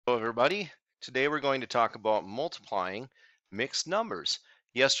Hello, everybody. Today we're going to talk about multiplying mixed numbers.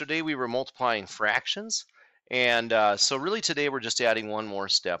 Yesterday we were multiplying fractions, and so really today we're just adding one more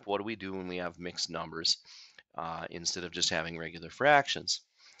step. What do we do when we have mixed numbers instead of just having regular fractions?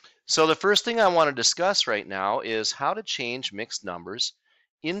 So the first thing I want to discuss right now is how to change mixed numbers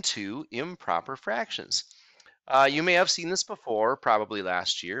into improper fractions. You may have seen this before, probably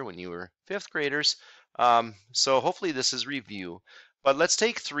last year when you were fifth graders. So hopefully this is review. But let's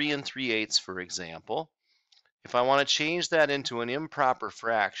take 3 and 3/8 for example. If I want to change that into an improper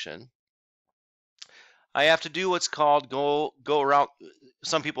fraction, I have to do what's called go around.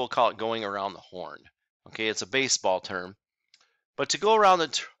 Some people call it going around the horn. Okay, it's a baseball term. But to go around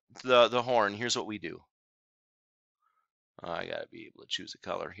the horn, here's what we do. I got to be able to choose a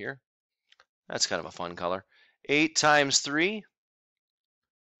color here. That's kind of a fun color. 8 times 3.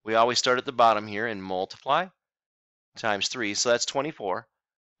 We always start at the bottom here and multiply times 3, so that's 24.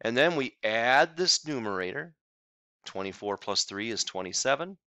 And then we add this numerator. 24 plus 3 is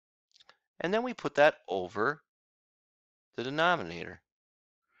 27. And then we put that over the denominator.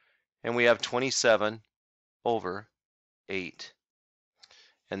 And we have 27 over 8.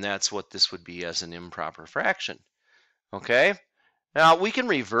 And that's what this would be as an improper fraction. Okay? Now we can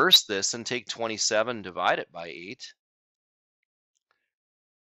reverse this and take 27 divided by 8.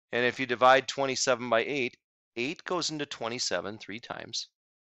 And if you divide 27 by 8, 8 goes into 27 3 times.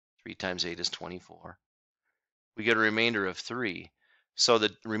 3 times 8 is 24. We get a remainder of 3. So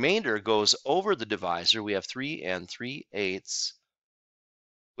the remainder goes over the divisor. We have 3 and 3/8,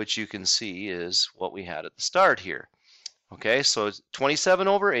 which you can see is what we had at the start here. Okay, so 27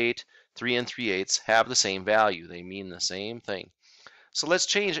 over 8, 3 and 3/8 have the same value. They mean the same thing. So let's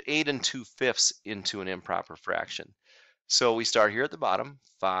change 8 and 2/5 into an improper fraction. So we start here at the bottom,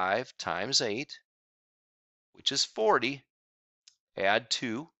 5 times 8, which is 40, add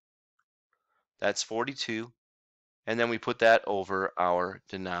 2, that's 42, and then we put that over our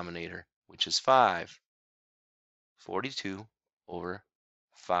denominator, which is 5. 42 over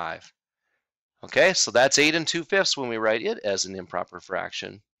 5. Okay, so that's 8 and 2/5 when we write it as an improper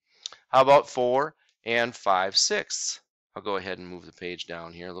fraction. How about 4 and 5/6? I'll go ahead and move the page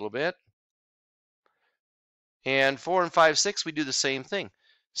down here a little bit. And 4 and 5/6, we do the same thing.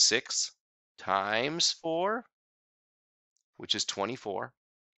 6 times 4, which is 24,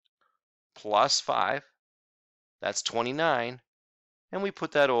 plus 5, that's 29, and we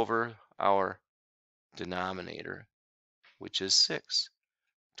put that over our denominator, which is 6.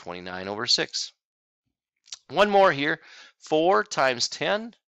 29 over 6. One more here. 4 times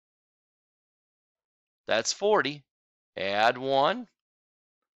 10, that's 40. Add 1,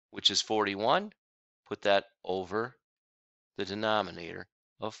 which is 41. Put that over the denominator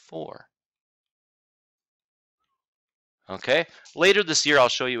of 4. Okay, later this year I'll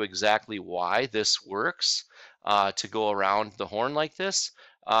show you exactly why this works to go around the horn like this.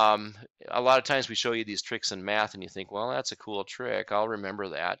 A lot of times we show you these tricks in math and you think, well, that's a cool trick, I'll remember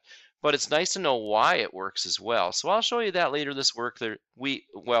that. But it's nice to know why it works as well. So I'll show you that later this work.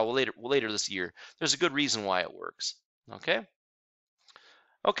 Later this year. There's a good reason why it works. Okay.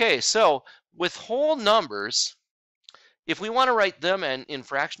 Okay. So with whole numbers, if we want to write them in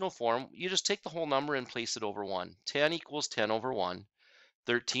fractional form, you just take the whole number and place it over 1. 10 equals 10 over 1.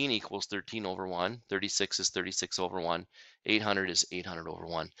 13 equals 13 over 1. 36 is 36 over 1. 800 is 800 over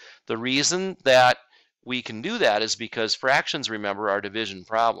 1. The reason that we can do that is because fractions, remember, are division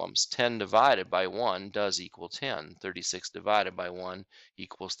problems. 10 divided by 1 does equal 10. 36 divided by 1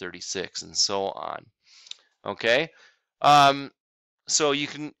 equals 36, and so on. Okay? So you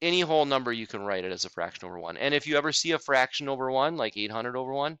can, any whole number, you can write it as a fraction over 1. And if you ever see a fraction over 1, like 800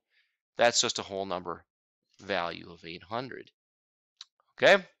 over 1, that's just a whole number value of 800.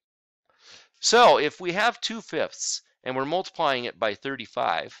 Okay? So if we have 2/5 and we're multiplying it by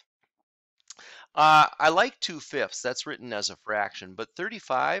 35, I like 2/5. That's written as a fraction, but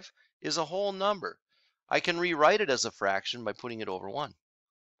 35 is a whole number. I can rewrite it as a fraction by putting it over 1.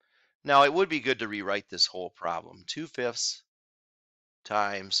 Now, it would be good to rewrite this whole problem. 2/5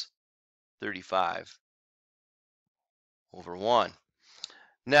 times 35 over 1.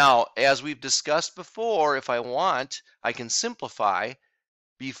 Now, as we've discussed before, if I want, I can simplify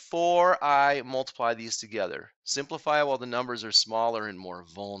before I multiply these together. Simplify while the numbers are smaller and more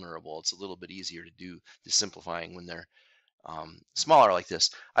vulnerable. It's a little bit easier to do the simplifying when they're smaller like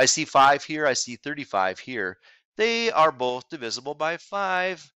this. I see 5 here, I see 35 here. They are both divisible by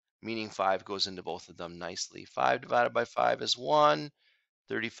 5, meaning 5 goes into both of them nicely. 5 divided by 5 is 1.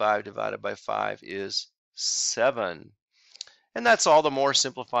 35 divided by 5 is 7. And that's all the more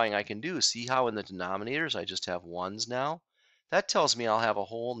simplifying I can do. See how in the denominators I just have 1s now? that tells me I'll have a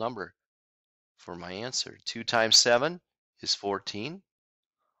whole number for my answer. 2 times 7 is 14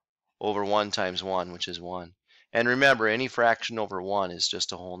 over 1 times 1, which is 1. And remember, any fraction over 1 is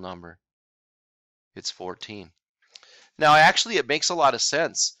just a whole number. It's 14. Now, actually, it makes a lot of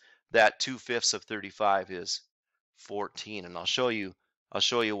sense that 2/5 of 35 is 14, and I'll show you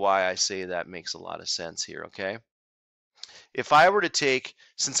why I say that makes a lot of sense here, okay? If I were to take,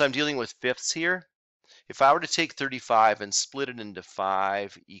 since I'm dealing with fifths here, if I were to take 35 and split it into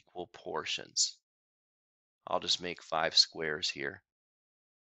 5 equal portions, I'll just make 5 squares here.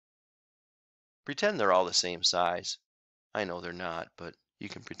 Pretend they're all the same size. I know they're not, but you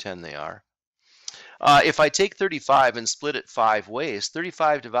can pretend they are. If I take 35 and split it 5 ways,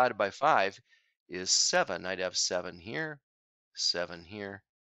 35 divided by 5 is 7. I'd have 7 here, 7 here,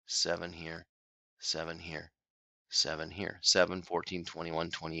 7 here, 7 here, 7 here, 7, 14,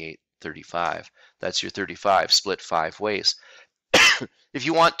 21, 28, 35. That's your 35 split 5 ways. If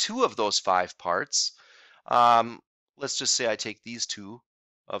you want 2 of those 5 parts, let's just say I take these 2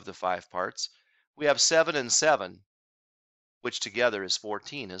 of the 5 parts. We have 7 and 7, which together is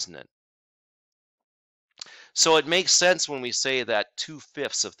 14, isn't it? So it makes sense when we say that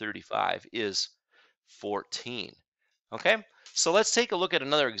 2/5 of 35 is 14. Okay, so let's take a look at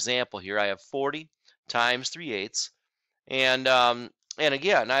another example here. I have 40 times 3/8, and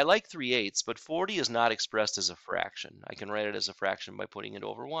again, I like 3/8, but 40 is not expressed as a fraction. I can write it as a fraction by putting it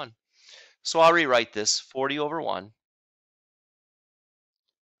over 1. So I'll rewrite this 40 over 1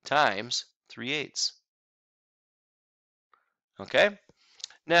 times 3/8. Okay,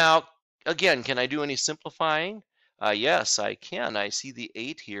 now again, can I do any simplifying? Yes, I can. I see the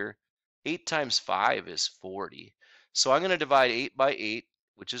 8 here. 8 times 5 is 40. So I'm going to divide 8 by 8,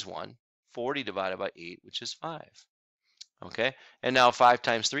 which is 1. 40 divided by 8, which is 5. Okay, and now 5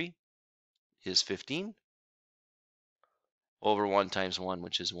 times 3 is 15 over 1 times 1,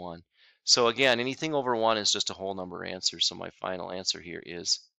 which is 1. So again, anything over 1 is just a whole number answer. So my final answer here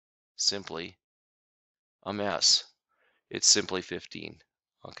is simply a mess. It's simply 15.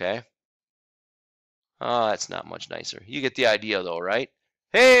 Okay. Oh, that's not much nicer. You get the idea though, right?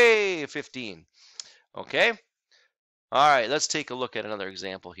 Hey, 15. Okay. All right, let's take a look at another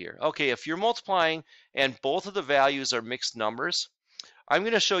example here. Okay, if you're multiplying and both of the values are mixed numbers, I'm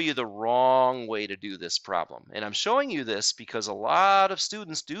going to show you the wrong way to do this problem. And I'm showing you this because a lot of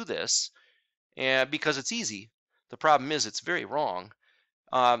students do this, and because it's easy. The problem is it's very wrong.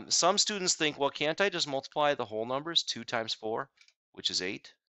 Some students think, well, can't I just multiply the whole numbers? 2 times 4, which is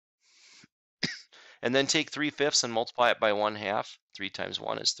 8. And then take 3/5 and multiply it by 1/2. 3 times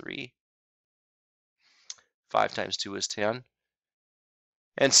 1 is 3. 5 times 2 is 10.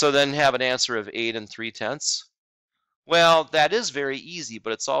 And so then have an answer of 8 3/10. Well, that is very easy,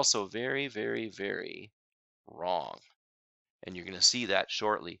 but it's also very, very, very wrong. And you're going to see that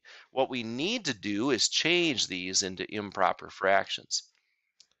shortly. What we need to do is change these into improper fractions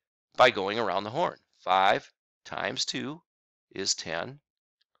by going around the horn. 5 times 2 is 10,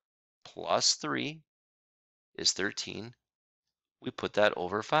 plus 3 is 13. We put that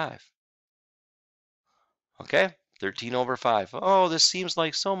over 5. Okay, 13 over 5. Oh, this seems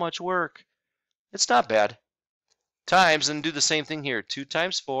like so much work. It's not bad. Times, and do the same thing here. 2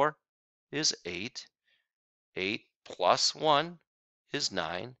 times 4 is 8. 8 plus 1 is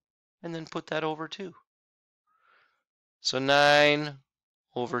 9. And then put that over 2. So 9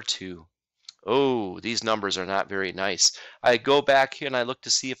 over 2. Oh, these numbers are not very nice. I go back here and I look to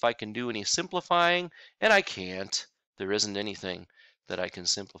see if I can do any simplifying, and I can't. There isn't anything that I can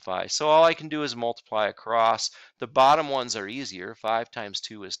simplify. So all I can do is multiply across. The bottom ones are easier. 5 times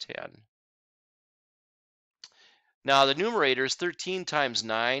 2 is 10. Now the numerator is 13 times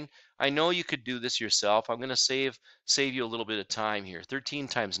 9. I know you could do this yourself. I'm going to save you a little bit of time here. 13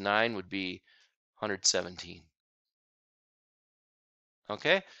 times 9 would be 117.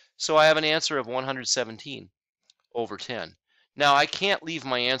 Okay, so I have an answer of 117 over 10. Now I can't leave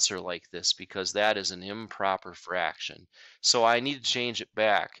my answer like this because that is an improper fraction. So I need to change it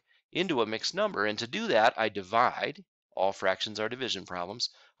back into a mixed number. And to do that, I divide. All fractions are division problems.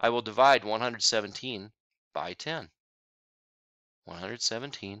 I will divide 117 by 10.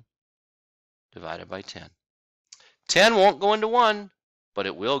 117 divided by 10. 10 won't go into 1, but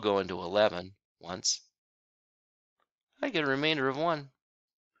it will go into 11 once. I get a remainder of 1.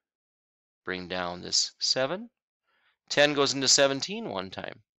 Bring down this 7. 10 goes into 17 one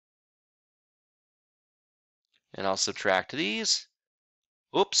time. And I'll subtract these.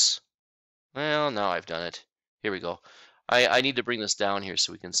 Oops. Well, now I've done it. Here we go. I need to bring this down here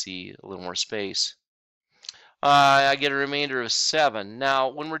so we can see a little more space. I get a remainder of 7. Now,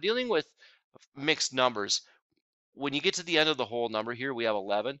 when we're dealing with mixed numbers, when you get to the end of the whole number here, we have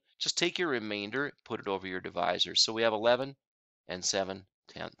 11. Just take your remainder, put it over your divisor. So we have 11 and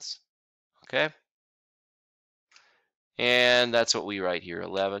 7/10. Okay? And that's what we write here,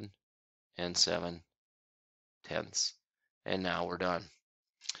 11 and 7/10. And now we're done.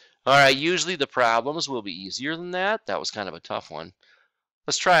 All right, usually the problems will be easier than that. That was kind of a tough one.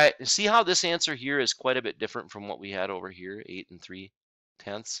 Let's try it. See how this answer here is quite a bit different from what we had over here, 8 and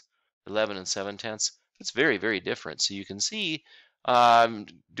 3/10, 11 and 7/10. It's very, very different. So you can see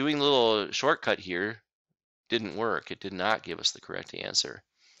doing a little shortcut here didn't work. It did not give us the correct answer.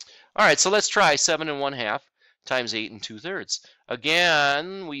 All right, so let's try 7 1/2 times 8 2/3.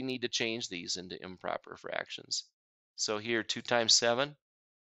 Again, we need to change these into improper fractions. So here, 2 times 7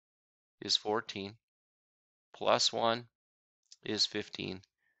 is 14, plus 1 is 15,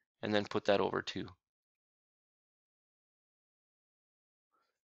 and then put that over 2.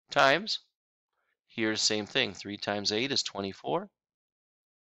 Times, here's the same thing, 3 times 8 is 24,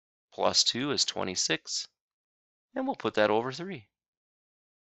 plus 2 is 26, and we'll put that over 3.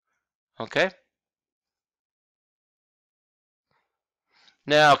 Okay?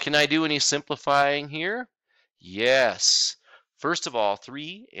 Now, can I do any simplifying here? Yes. First of all,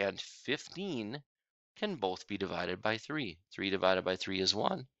 3 and 15 can both be divided by 3. 3 divided by 3 is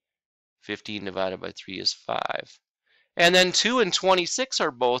 1. 15 divided by 3 is 5. And then 2 and 26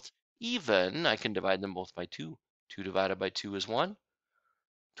 are both even. I can divide them both by 2. 2 divided by 2 is 1.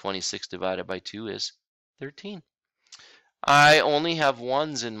 26 divided by 2 is 13. I only have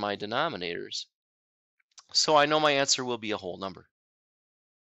 1s in my denominators, so I know my answer will be a whole number.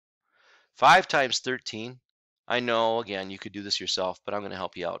 5 times 13, I know, again, you could do this yourself, but I'm going to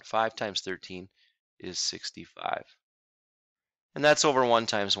help you out. 5 times 13 is 65. And that's over 1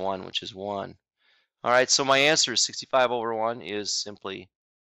 times 1, which is 1. All right, so my answer is 65 over 1 is simply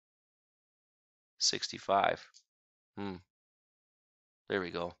 65. There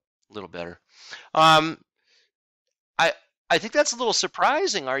we go, a little better. I think that's a little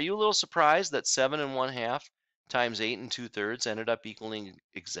surprising. Are you a little surprised that 7 1/2 times 8 2/3 ended up equaling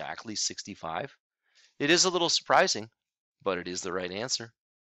exactly 65? It is a little surprising, but it is the right answer.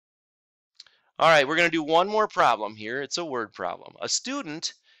 All right, we're going to do one more problem here. It's a word problem. A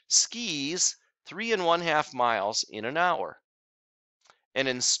student skis 3 1/2 miles in an hour. An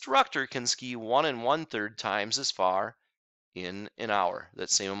instructor can ski 1 1/3 times as far in an hour,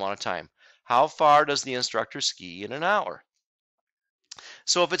 that same amount of time. How far does the instructor ski in an hour?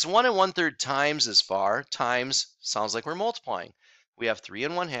 So if it's 1 1/3 times as far, times sounds like we're multiplying. We have 3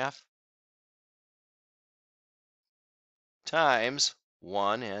 1/2 times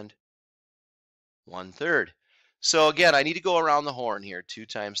 1 1/3. So again, I need to go around the horn here. 2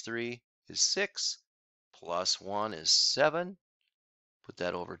 times 3 is 6, plus 1 is 7. Put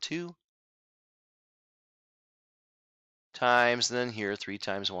that over 2. Times, and then here 3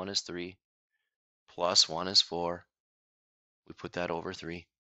 times 1 is 3, plus 1 is 4. We put that over 3.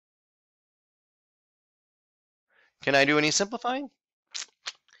 Can I do any simplifying?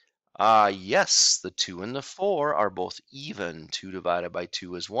 Yes, the 2 and the 4 are both even. 2 divided by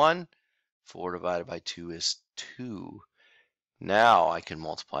 2 is 1. 4 divided by 2 is 2. Now I can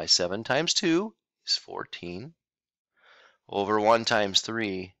multiply 7 times 2 is 14 over 1 times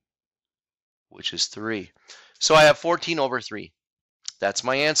 3, which is 3. So I have 14 over 3. That's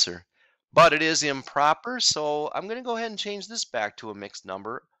my answer. But it is improper, so I'm going to go ahead and change this back to a mixed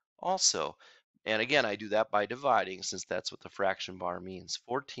number also. And again, I do that by dividing, since that's what the fraction bar means.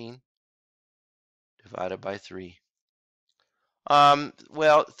 14 divided by 3.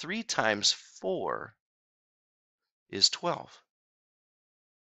 Well, 3 times 4 is 12.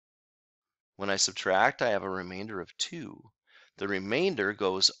 When I subtract, I have a remainder of 2. The remainder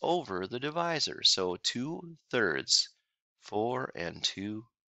goes over the divisor, so 2/3. 4 and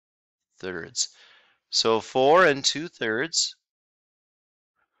 2/3. So 4 and 2/3.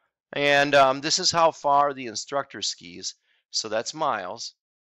 And this is how far the instructor skis. So that's miles.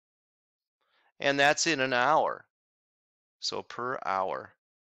 And that's in an hour. So per hour.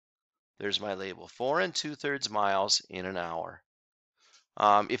 There's my label. 4 and 2/3 miles in an hour.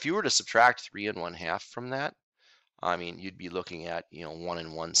 If you were to subtract 3 1/2 from that, I mean, you'd be looking at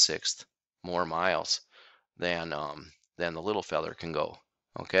 1 1/6 more miles than the little feller can go.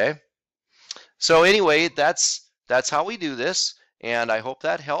 Okay. So anyway, that's how we do this, and I hope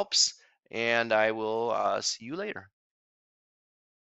that helps. And I will see you later.